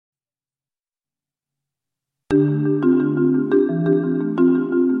Thank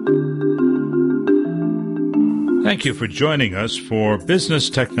you for joining us for Business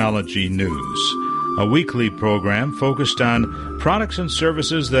Technology News, a weekly program focused on products and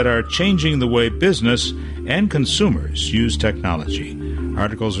services that are changing the way business and consumers use technology.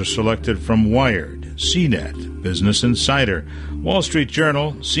 Articles are selected from Wired, CNET, Business Insider, Wall Street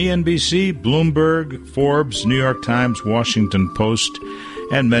Journal, CNBC, Bloomberg, Forbes, New York Times, Washington Post,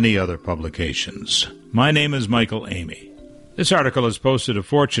 and many other publications. My name is Michael Amey. This article is posted to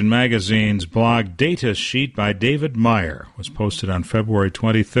Fortune magazine's blog Data Sheet by David Meyer. It was posted on February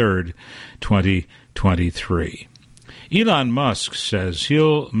 23rd, 2023. Elon Musk says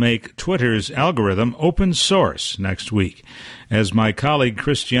he'll make Twitter's algorithm open source next week. As my colleague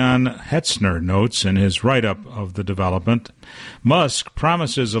Christian Hetzner notes in his write-up of the development, Musk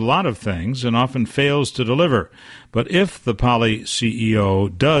promises a lot of things and often fails to deliver. But if the Poly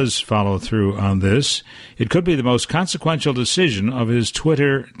CEO does follow through on this, it could be the most consequential decision of his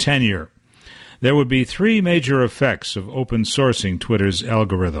Twitter tenure. There would be three major effects of open sourcing Twitter's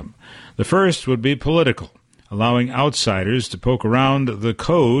algorithm. The first would be political. Allowing outsiders to poke around the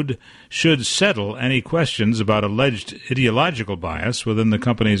code should settle any questions about alleged ideological bias within the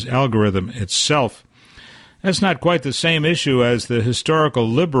company's algorithm itself. That's not quite the same issue as the historical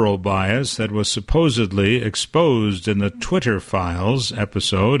liberal bias that was supposedly exposed in the Twitter Files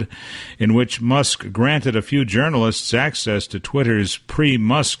episode, in which Musk granted a few journalists access to Twitter's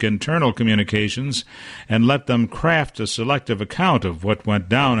pre-Musk internal communications and let them craft a selective account of what went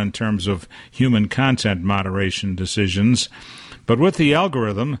down in terms of human content moderation decisions. But with the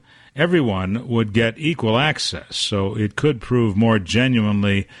algorithm, everyone would get equal access, so it could prove more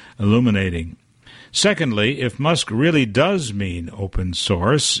genuinely illuminating. Secondly, if Musk really does mean open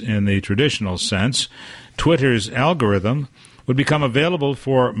source in the traditional sense, Twitter's algorithm would become available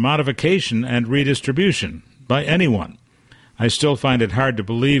for modification and redistribution by anyone. I still find it hard to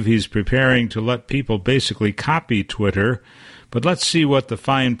believe he's preparing to let people basically copy Twitter, but let's see what the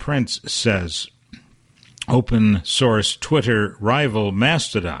fine print says. Open source Twitter rival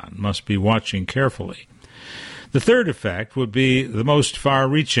Mastodon must be watching carefully. The third effect would be the most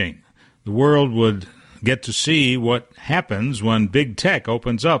far-reaching. The world would get to see what happens when big tech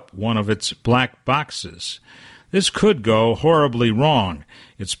opens up one of its black boxes. This could go horribly wrong.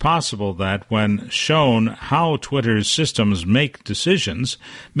 It's possible that when shown how Twitter's systems make decisions,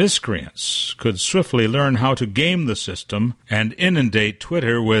 miscreants could swiftly learn how to game the system and inundate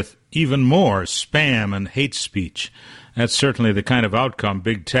Twitter with even more spam and hate speech. That's certainly the kind of outcome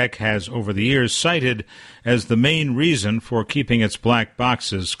big tech has over the years cited as the main reason for keeping its black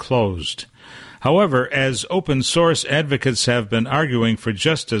boxes closed. However, as open source advocates have been arguing for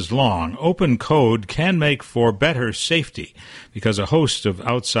just as long, open code can make for better safety because a host of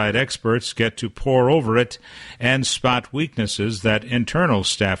outside experts get to pore over it and spot weaknesses that internal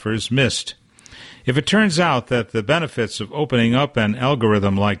staffers missed. If it turns out that the benefits of opening up an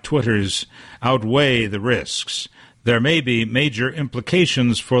algorithm like Twitter's outweigh the risks, there may be major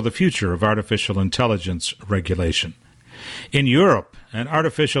implications for the future of artificial intelligence regulation. In Europe, an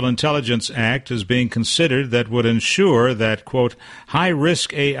Artificial Intelligence Act is being considered that would ensure that, quote,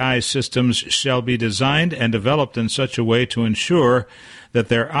 high-risk AI systems shall be designed and developed in such a way to ensure that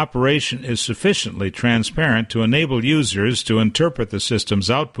their operation is sufficiently transparent to enable users to interpret the system's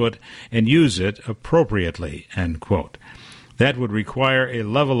output and use it appropriately, end quote. That would require a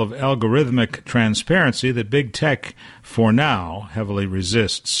level of algorithmic transparency that big tech, for now, heavily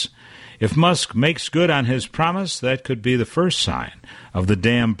resists. If Musk makes good on his promise, that could be the first sign of the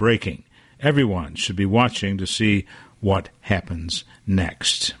dam breaking. Everyone should be watching to see what happens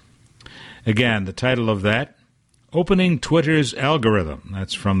next. Again, the title of that, Opening Twitter's Algorithm.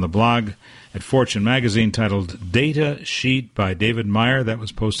 That's from the blog at Fortune magazine titled Data Sheet by David Meyer. That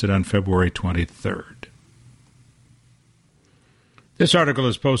was posted on February 23rd. This article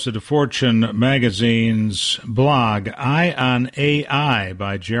is posted to Fortune magazine's blog, Eye on AI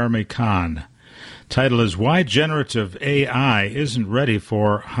by Jeremy Kahn. Title is Why Generative AI Isn't Ready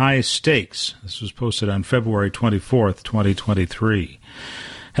for High Stakes. This was posted on February 24th, 2023.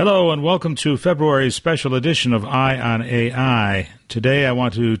 Hello and welcome to February's special edition of Eye on AI. Today I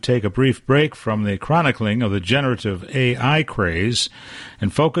want to take a brief break from the chronicling of the generative AI craze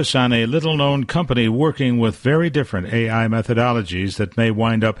and focus on a little-known company working with very different AI methodologies that may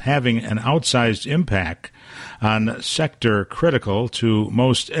wind up having an outsized impact on sector critical to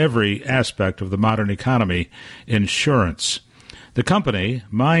most every aspect of the modern economy, insurance. The company,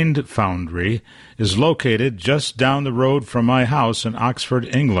 Mind Foundry, is located just down the road from my house in Oxford,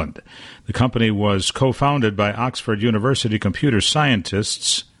 England. The company was co-founded by Oxford University computer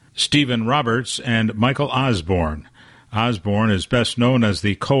scientists Stephen Roberts and Michael Osborne. Osborne is best known as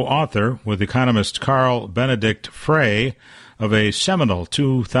the co-author with economist Carl Benedict Frey of a seminal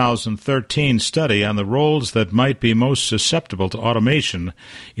 2013 study on the roles that might be most susceptible to automation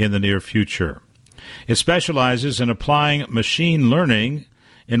in the near future. It specializes in applying machine learning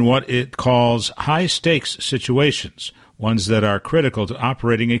in what it calls high-stakes situations, ones that are critical to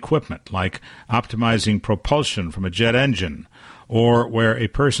operating equipment, like optimizing propulsion from a jet engine, or where a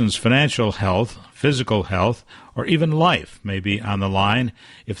person's financial health, physical health, or even life may be on the line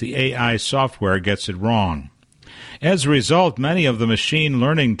if the AI software gets it wrong. As a result, many of the machine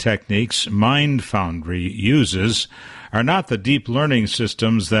learning techniques MindFoundry uses are not the deep learning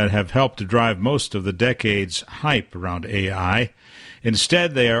systems that have helped to drive most of the decade's hype around AI.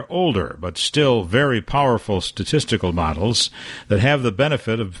 Instead, they are older but still very powerful statistical models that have the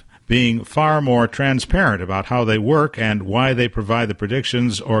benefit of being far more transparent about how they work and why they provide the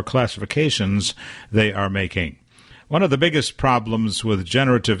predictions or classifications they are making. One of the biggest problems with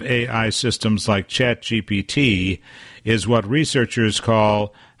generative AI systems like ChatGPT is what researchers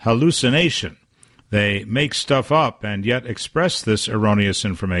call hallucination. They make stuff up and yet express this erroneous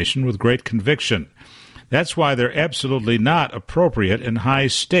information with great conviction. That's why they're absolutely not appropriate in high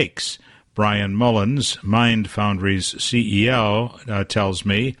stakes. Brian Mullins, MindFoundry's CEO, tells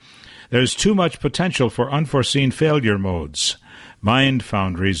me. There's too much potential for unforeseen failure modes.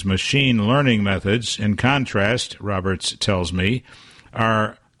 MindFoundry's machine learning methods, in contrast, Roberts tells me,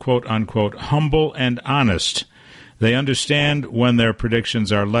 are quote-unquote humble and honest. They understand when their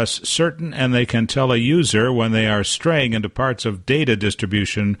predictions are less certain, and they can tell a user when they are straying into parts of data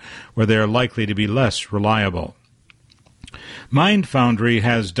distribution where they are likely to be less reliable. MindFoundry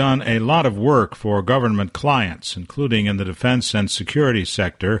has done a lot of work for government clients, including in the defense and security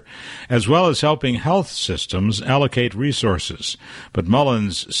sector, as well as helping health systems allocate resources. But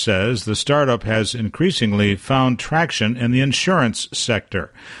Mullins says the startup has increasingly found traction in the insurance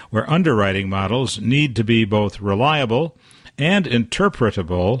sector, where underwriting models need to be both reliable and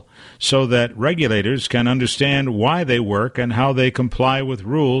interpretable so that regulators can understand why they work and how they comply with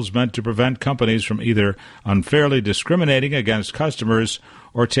rules meant to prevent companies from either unfairly discriminating against customers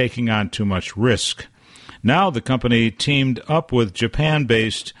or taking on too much risk. Now the company teamed up with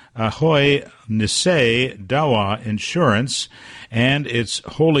Japan-based Ahoy Nisei Dawa Insurance and its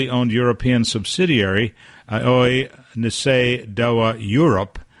wholly owned European subsidiary, Ahoy Nisei Dawa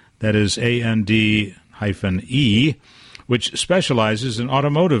Europe, that is AND-E, which specializes in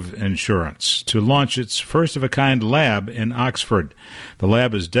automotive insurance, to launch its first-of-a-kind lab in Oxford. The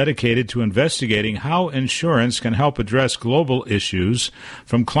lab is dedicated to investigating how insurance can help address global issues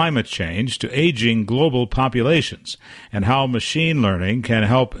from climate change to aging global populations, and how machine learning can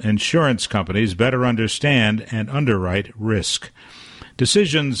help insurance companies better understand and underwrite risk.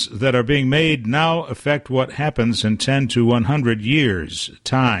 Decisions that are being made now affect what happens in 10 to 100 years'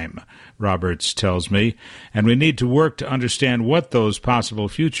 time, Roberts tells me, and we need to work to understand what those possible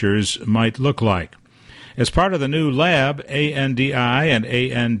futures might look like. As part of the new lab, ANDI and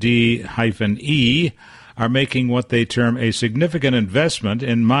AND-E are making what they term a significant investment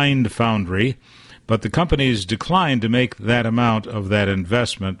in MindFoundry, but the companies declined to make that amount of that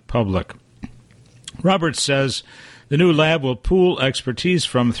investment public. Roberts says the new lab will pool expertise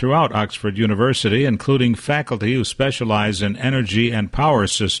from throughout Oxford University, including faculty who specialize in energy and power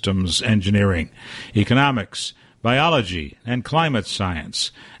systems engineering, economics, biology, and climate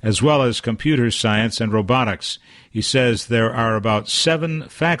science, as well as computer science and robotics. He says there are about 7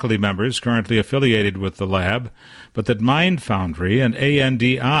 faculty members currently affiliated with the lab, but that MindFoundry and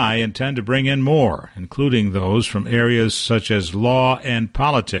ANDI intend to bring in more, including those from areas such as law and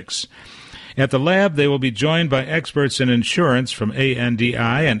politics. At the lab, they will be joined by experts in insurance from ANDI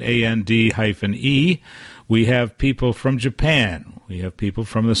and AND-E. We have people from Japan. We have people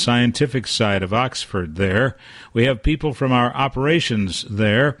from the scientific side of Oxford there. We have people from our operations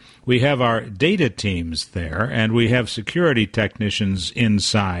there. We have our data teams there, and we have security technicians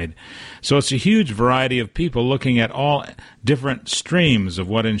inside. So it's a huge variety of people looking at all different streams of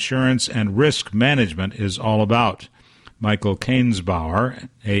what insurance and risk management is all about. Michael Kainsbauer,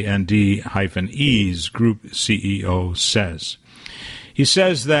 AND-E's group CEO, says. He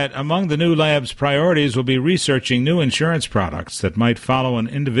says that among the new lab's priorities will be researching new insurance products that might follow an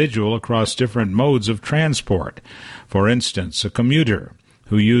individual across different modes of transport. For instance, a commuter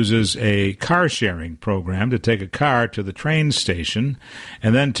who uses a car-sharing program to take a car to the train station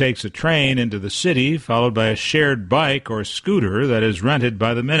and then takes a train into the city, followed by a shared bike or scooter that is rented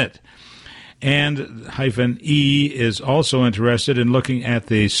by the minute. and-E is also interested in looking at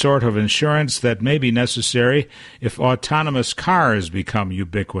the sort of insurance that may be necessary if autonomous cars become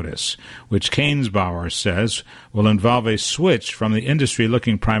ubiquitous, which Keynesbauer says will involve a switch from the industry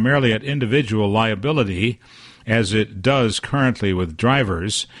looking primarily at individual liability, as it does currently with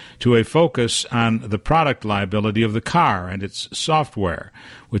drivers, to a focus on the product liability of the car and its software,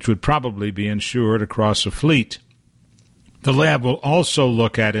 which would probably be insured across a fleet. The lab will also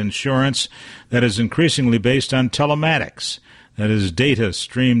look at insurance that is increasingly based on telematics, that is, data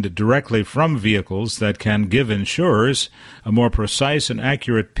streamed directly from vehicles that can give insurers a more precise and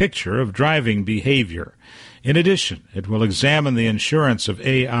accurate picture of driving behavior. In addition, it will examine the insurance of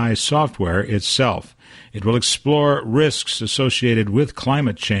AI software itself. It will explore risks associated with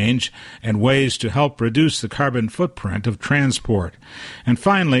climate change and ways to help reduce the carbon footprint of transport. And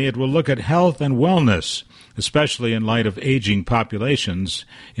finally, it will look at health and wellness, especially in light of aging populations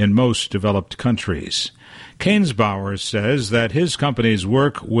in most developed countries. Keynesbauer says that his company's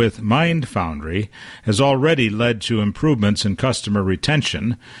work with MindFoundry has already led to improvements in customer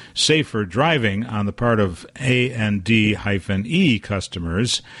retention, safer driving on the part of A&D-E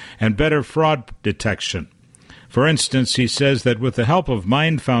customers, and better fraud detection. For instance, he says that with the help of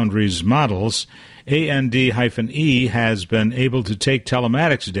MindFoundry's models, A&D-E has been able to take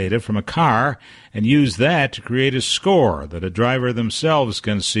telematics data from a car and use that to create a score that a driver themselves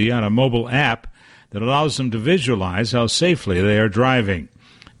can see on a mobile app that allows them to visualize how safely they are driving.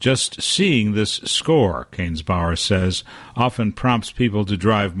 Just seeing this score, Keynesbauer says, often prompts people to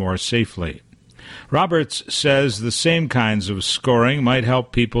drive more safely. Roberts says the same kinds of scoring might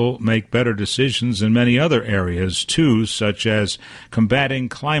help people make better decisions in many other areas, too, such as combating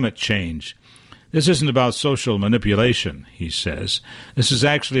climate change. This isn't about social manipulation, he says. This is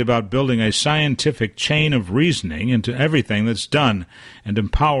actually about building a scientific chain of reasoning into everything that's done and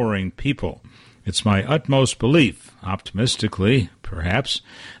empowering people. It's my utmost belief, optimistically, perhaps,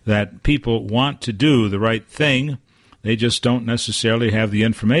 that people want to do the right thing. They just don't necessarily have the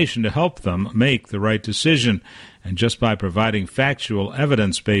information to help them make the right decision. And just by providing factual,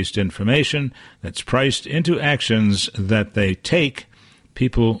 evidence-based information that's priced into actions that they take,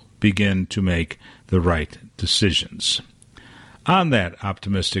 people begin to make the right decisions. On that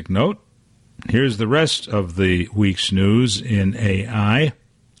optimistic note, here's the rest of the week's news in AI.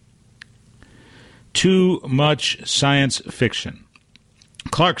 Too much science fiction.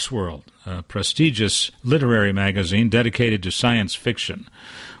 Clarkesworld, a prestigious literary magazine dedicated to science fiction,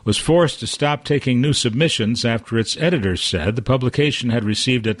 was forced to stop taking new submissions after its editor said the publication had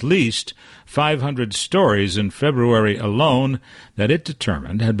received at least 500 stories in February alone that it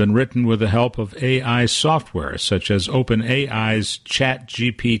determined had been written with the help of AI software, such as OpenAI's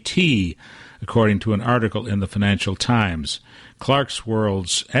ChatGPT, according to an article in the Financial Times.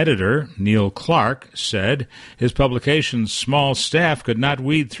 Clarkesworld's editor, Neil Clark, said his publication's small staff could not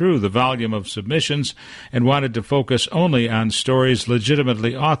weed through the volume of submissions and wanted to focus only on stories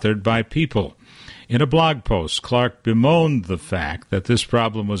legitimately authored by people. In a blog post, Clark bemoaned the fact that this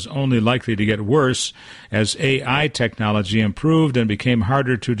problem was only likely to get worse as AI technology improved and became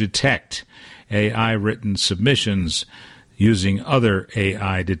harder to detect AI-written submissions using other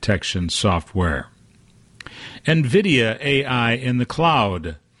AI detection software. NVIDIA AI in the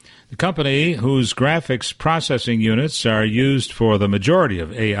cloud. The company, whose graphics processing units are used for the majority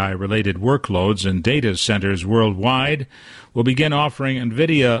of AI-related workloads in data centers worldwide, will begin offering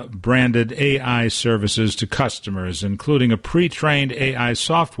NVIDIA-branded AI services to customers, including a pre-trained AI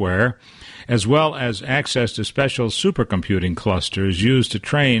software, as well as access to special supercomputing clusters used to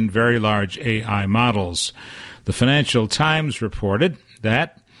train very large AI models. The Financial Times reported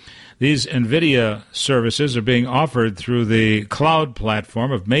that these NVIDIA services are being offered through the cloud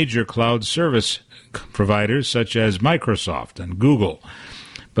platform of major cloud service providers such as Microsoft and Google.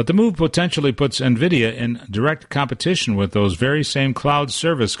 But the move potentially puts NVIDIA in direct competition with those very same cloud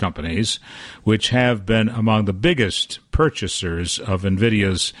service companies, which have been among the biggest purchasers of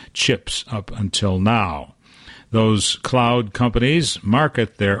NVIDIA's chips up until now. Those cloud companies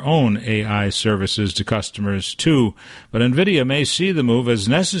market their own AI services to customers too, but NVIDIA may see the move as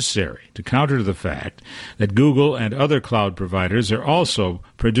necessary to counter the fact that Google and other cloud providers are also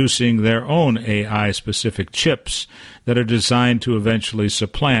producing their own AI-specific chips that are designed to eventually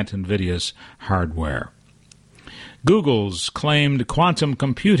supplant NVIDIA's hardware. Google's claimed quantum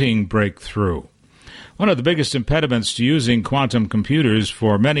computing breakthrough. One of the biggest impediments to using quantum computers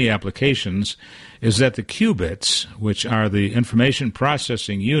for many applications is that the qubits, which are the information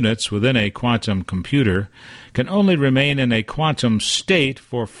processing units within a quantum computer, can only remain in a quantum state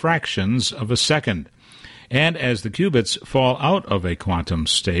for fractions of a second. And as the qubits fall out of a quantum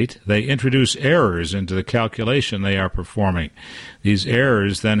state, they introduce errors into the calculation they are performing. These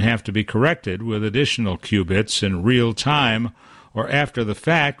errors then have to be corrected with additional qubits in real time or after the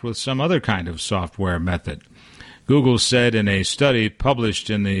fact with some other kind of software method. Google said in a study published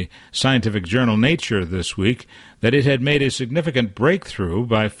in the scientific journal Nature this week that it had made a significant breakthrough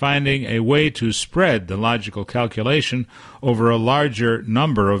by finding a way to spread the logical calculation over a larger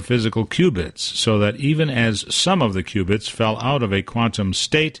number of physical qubits, so that even as some of the qubits fell out of a quantum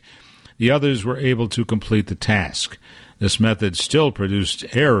state, the others were able to complete the task. This method still produced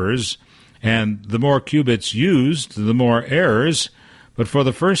errors, and the more qubits used, the more errors. But for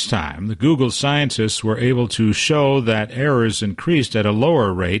the first time, the Google scientists were able to show that errors increased at a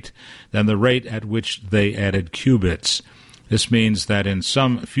lower rate than the rate at which they added qubits. This means that in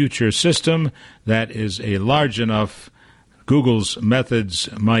some future system that is a large enough, Google's methods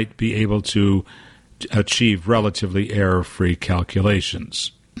might be able to achieve relatively error-free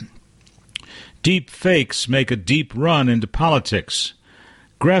calculations. Deep fakes make a deep run into politics.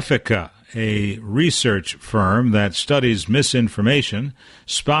 Graphika, a research firm that studies misinformation,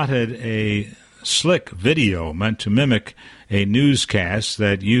 spotted a slick video meant to mimic a newscast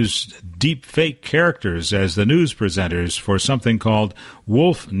that used deep fake characters as the news presenters for something called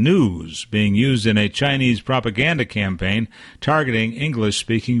Wolf News, being used in a Chinese propaganda campaign targeting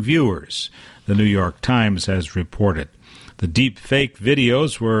English-speaking viewers, the New York Times has reported. The deep fake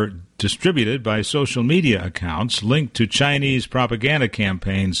videos were distributed by social media accounts linked to Chinese propaganda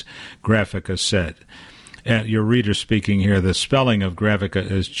campaigns, Graphika said. Your reader speaking here, the spelling of Graphika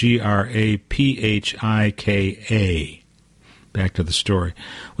is Graphika. Back to the story,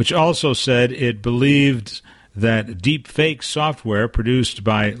 which also said it believed that deep fake software produced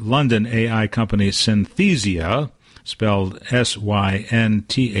by London AI company Synthesia, spelled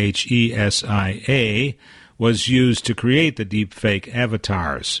Synthesia, was used to create the deepfake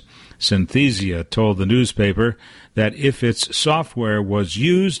avatars. Synthesia told the newspaper that if its software was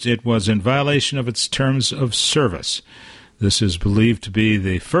used, it was in violation of its terms of service. This is believed to be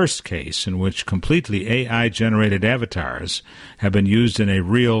the first case in which completely AI-generated avatars have been used in a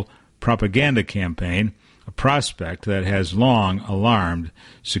real propaganda campaign, a prospect that has long alarmed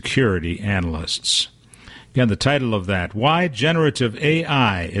security analysts. Again, the title of that, Why Generative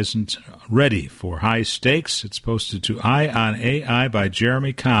AI Isn't Ready for High Stakes. It's posted to Eye on AI by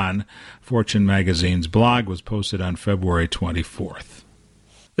Jeremy Kahn. Fortune magazine's blog was posted on February 24th.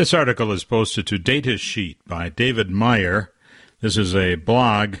 This article is posted to Datasheet by David Meyer. This is a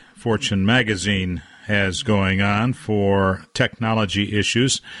blog Fortune magazine has going on for technology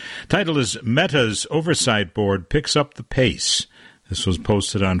issues. Title is Meta's Oversight Board Picks Up the Pace. This was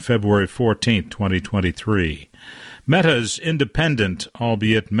posted on February 14, 2023. Meta's independent,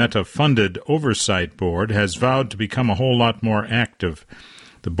 albeit Meta-funded, oversight board has vowed to become a whole lot more active.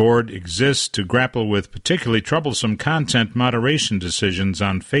 The board exists to grapple with particularly troublesome content moderation decisions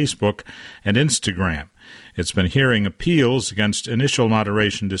on Facebook and Instagram. It's been hearing appeals against initial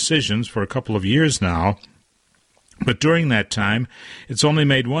moderation decisions for a couple of years now, but during that time, it's only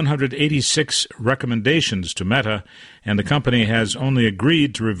made 186 recommendations to Meta, and the company has only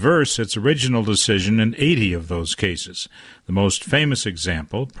agreed to reverse its original decision in 80 of those cases. The most famous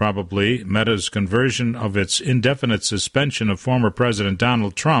example, probably Meta's conversion of its indefinite suspension of former President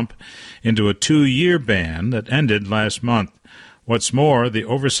Donald Trump into a 2-year ban that ended last month. What's more, the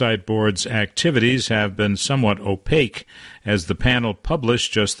Oversight Board's activities have been somewhat opaque, as the panel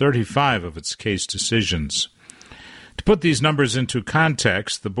published just 35 of its case decisions. To put these numbers into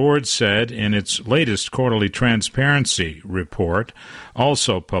context, the board said in its latest quarterly transparency report,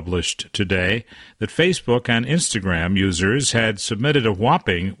 also published today, that Facebook and Instagram users had submitted a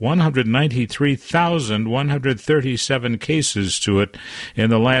whopping 193,137 cases to it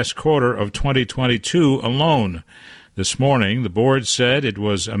in the last quarter of 2022 alone. This morning, the board said it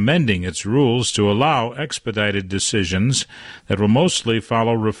was amending its rules to allow expedited decisions that will mostly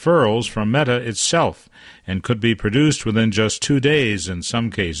follow referrals from Meta itself and could be produced within just 2 days in some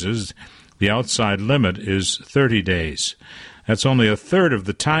cases. The outside limit is 30 days. That's only a third of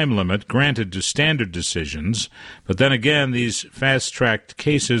the time limit granted to standard decisions, but then again, these fast-tracked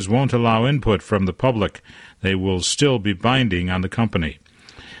cases won't allow input from the public. They will still be binding on the company.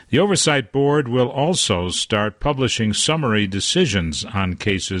 The Oversight Board will also start publishing summary decisions on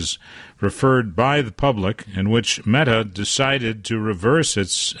cases referred by the public in which Meta decided to reverse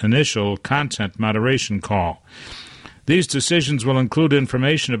its initial content moderation call. These decisions will include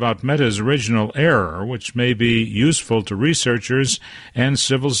information about Meta's original error, which may be useful to researchers and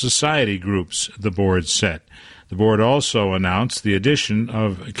civil society groups, the board said. The board also announced the addition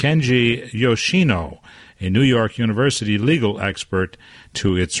of Kenji Yoshino, a New York University legal expert,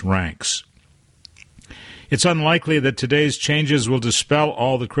 to its ranks. It's unlikely that today's changes will dispel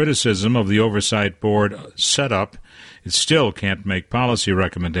all the criticism of the Oversight Board setup. It still can't make policy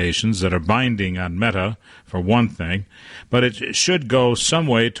recommendations that are binding on Meta, for one thing, but it should go some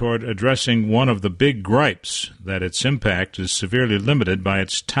way toward addressing one of the big gripes, that its impact is severely limited by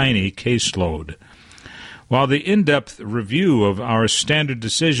its tiny caseload. While the in-depth review of our standard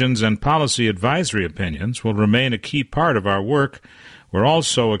decisions and policy advisory opinions will remain a key part of our work, we're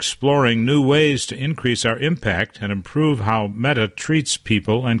also exploring new ways to increase our impact and improve how Meta treats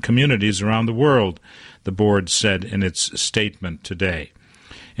people and communities around the world, the board said in its statement today.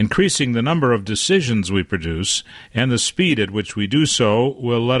 Increasing the number of decisions we produce and the speed at which we do so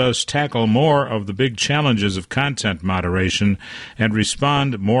will let us tackle more of the big challenges of content moderation and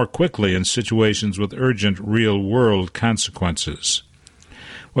respond more quickly in situations with urgent real-world consequences.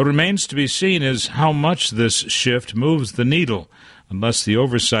 What remains to be seen is how much this shift moves the needle. Unless the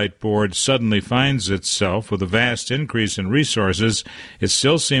Oversight Board suddenly finds itself with a vast increase in resources, it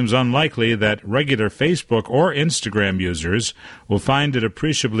still seems unlikely that regular Facebook or Instagram users will find it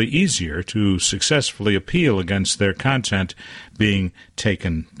appreciably easier to successfully appeal against their content being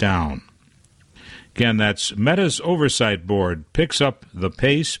taken down. Again, that's Meta's Oversight Board picks up the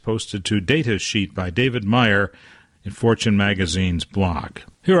pace, posted to Data Sheet by David Meyer in Fortune Magazine's blog.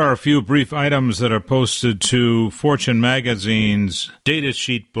 Here are a few brief items that are posted to Fortune Magazine's Data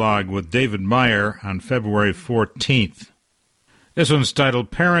Sheet blog with David Meyer on February 14th. This one's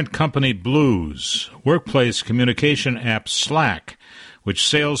titled Parent Company Blues. Workplace communication app Slack, which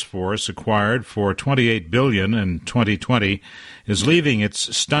Salesforce acquired for $28 billion in 2020, is leaving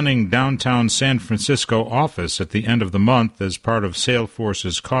its stunning downtown San Francisco office at the end of the month as part of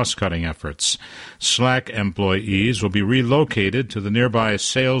Salesforce's cost-cutting efforts. Slack employees will be relocated to the nearby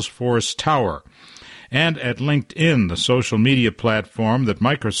Salesforce Tower. And at LinkedIn, the social media platform that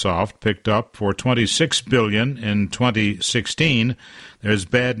Microsoft picked up for $26 billion in 2016, there's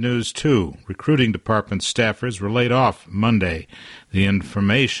bad news, too. Recruiting department staffers were laid off Monday. The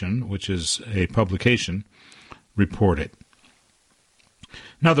Information, which is a publication, reported.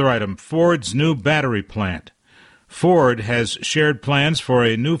 Another item, Ford's new battery plant. Ford has shared plans for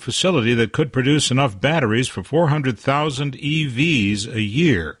a new facility that could produce enough batteries for 400,000 EVs a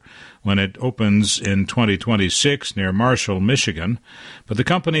year when it opens in 2026 near Marshall, Michigan. But the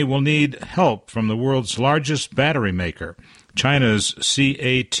company will need help from the world's largest battery maker. China's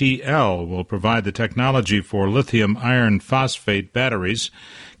CATL will provide the technology for lithium iron phosphate batteries.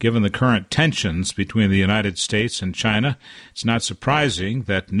 Given the current tensions between the United States and China, it's not surprising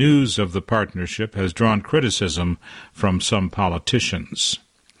that news of the partnership has drawn criticism from some politicians.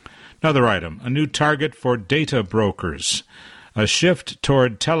 Another item, a new target for data brokers. A shift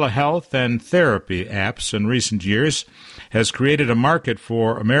toward telehealth and therapy apps in recent years has created a market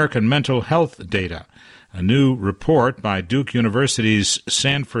for American mental health data. A new report by Duke University's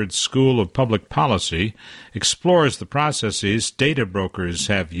Sanford School of Public Policy explores the processes data brokers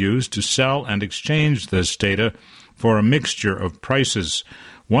have used to sell and exchange this data for a mixture of prices.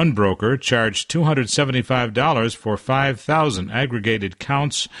 One broker charged $275 for 5,000 aggregated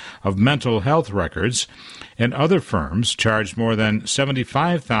counts of mental health records, and other firms charged more than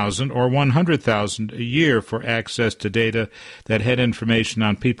 $75,000 or $100,000 a year for access to data that had information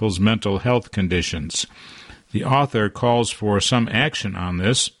on people's mental health conditions. The author calls for some action on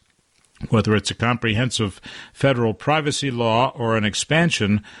this, whether it's a comprehensive federal privacy law or an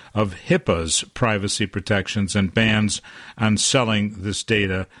expansion of HIPAA's privacy protections and bans on selling this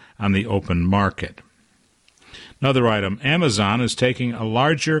data on the open market. Another item, Amazon is taking a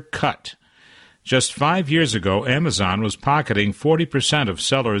larger cut. Just 5 years ago, Amazon was pocketing 40% of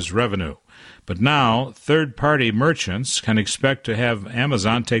sellers' revenue. But now, third-party merchants can expect to have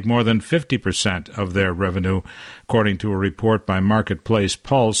Amazon take more than 50% of their revenue, according to a report by Marketplace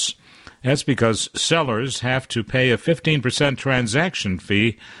Pulse. That's because sellers have to pay a 15% transaction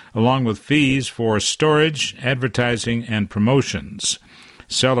fee, along with fees for storage, advertising, and promotions.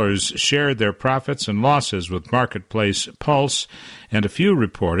 Sellers shared their profits and losses with Marketplace Pulse, and a few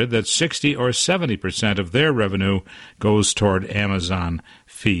reported that 60 or 70% of their revenue goes toward Amazon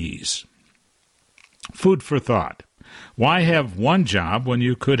fees. Food for thought. Why have one job when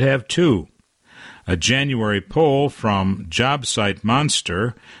you could have two? A January poll from JobSite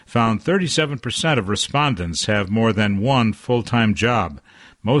Monster found 37% of respondents have more than one full-time job.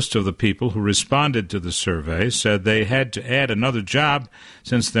 Most of the people who responded to the survey said they had to add another job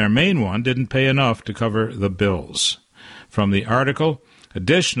since their main one didn't pay enough to cover the bills. From the article,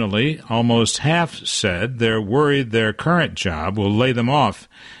 Additionally, almost half said they're worried their current job will lay them off,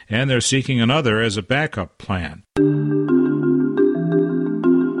 and they're seeking another as a backup plan.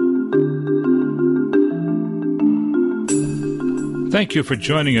 Thank you for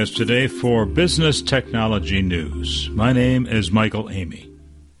joining us today for Business Technology News. My name is Michael Amey.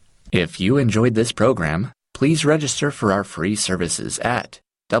 If you enjoyed this program, please register for our free services at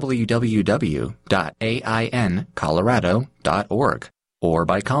www.aincolorado.org or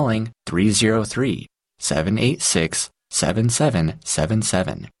by calling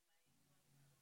 303-786-7777.